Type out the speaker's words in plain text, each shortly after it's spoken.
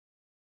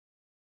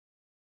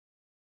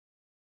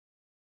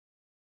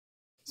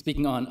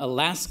Speaking on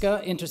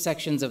Alaska,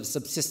 Intersections of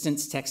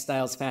Subsistence,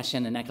 Textiles,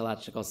 Fashion, and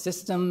Ecological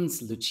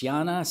Systems,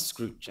 Luciana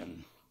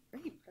Scrutchen.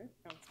 Great.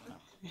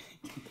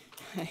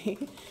 Hi.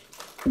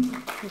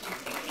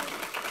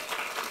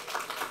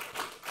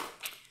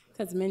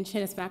 As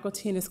mentioned, as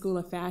faculty in the School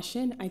of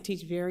Fashion, I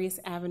teach various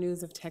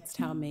avenues of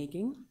textile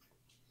making.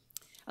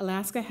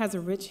 Alaska has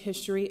a rich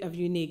history of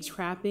unique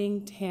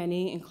trapping,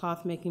 tanning, and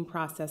cloth making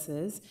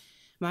processes.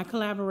 My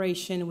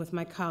collaboration with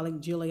my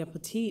colleague Julia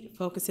Petit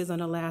focuses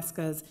on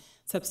Alaska's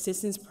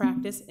subsistence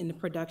practice in the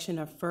production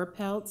of fur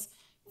pelts,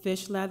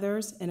 fish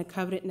leathers, and a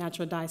coveted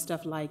natural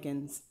dyestuff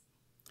lichens.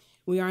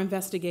 We are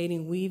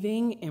investigating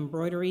weaving,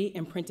 embroidery,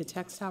 and printed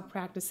textile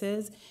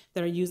practices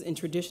that are used in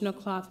traditional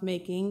cloth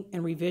making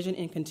and revision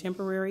in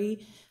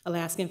contemporary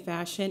Alaskan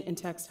fashion and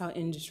textile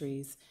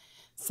industries.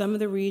 Some of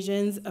the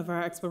regions of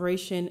our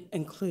exploration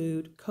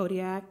include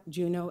Kodiak,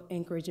 Juneau,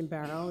 Anchorage, and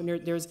Barrow,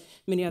 and there's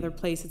many other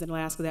places in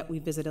Alaska that we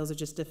visit. Those are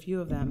just a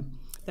few of them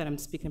that I'm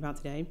speaking about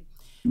today.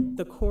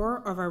 The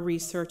core of our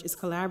research is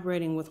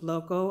collaborating with the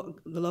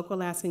local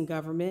Alaskan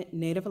government,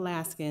 Native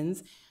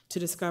Alaskans, to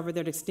discover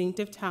their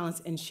distinctive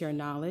talents and share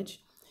knowledge,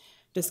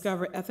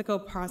 discover ethical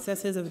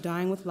processes of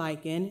dyeing with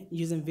lichen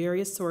using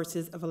various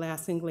sources of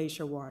Alaskan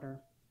glacier water.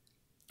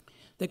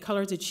 The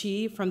colors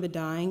achieved from the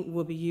dyeing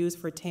will be used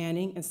for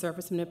tanning and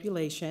surface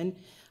manipulation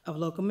of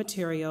local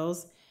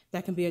materials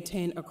that can be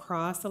obtained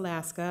across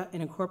Alaska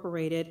and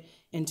incorporated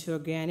into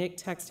organic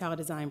textile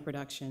design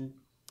production.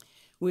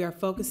 We are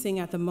focusing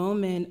at the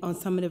moment on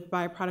some of the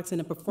byproducts and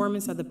the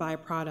performance of the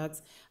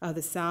byproducts of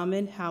the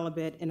salmon,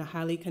 halibut, and a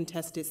highly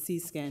contested seal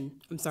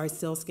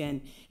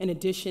skin. In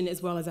addition,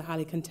 as well as a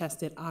highly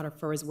contested otter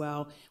fur as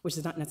well, which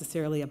is not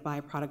necessarily a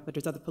byproduct, but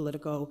there's other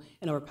political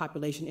and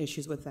overpopulation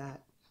issues with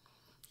that.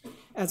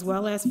 As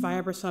well as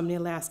fibers from the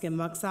Alaskan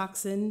musk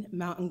oxen,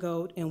 mountain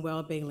goat, and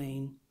wild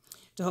baleen,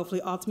 to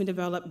hopefully ultimately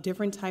develop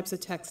different types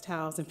of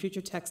textiles and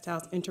future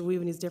textiles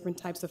interweaving these different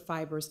types of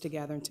fibers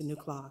together into new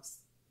cloths.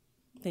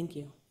 Thank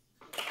you.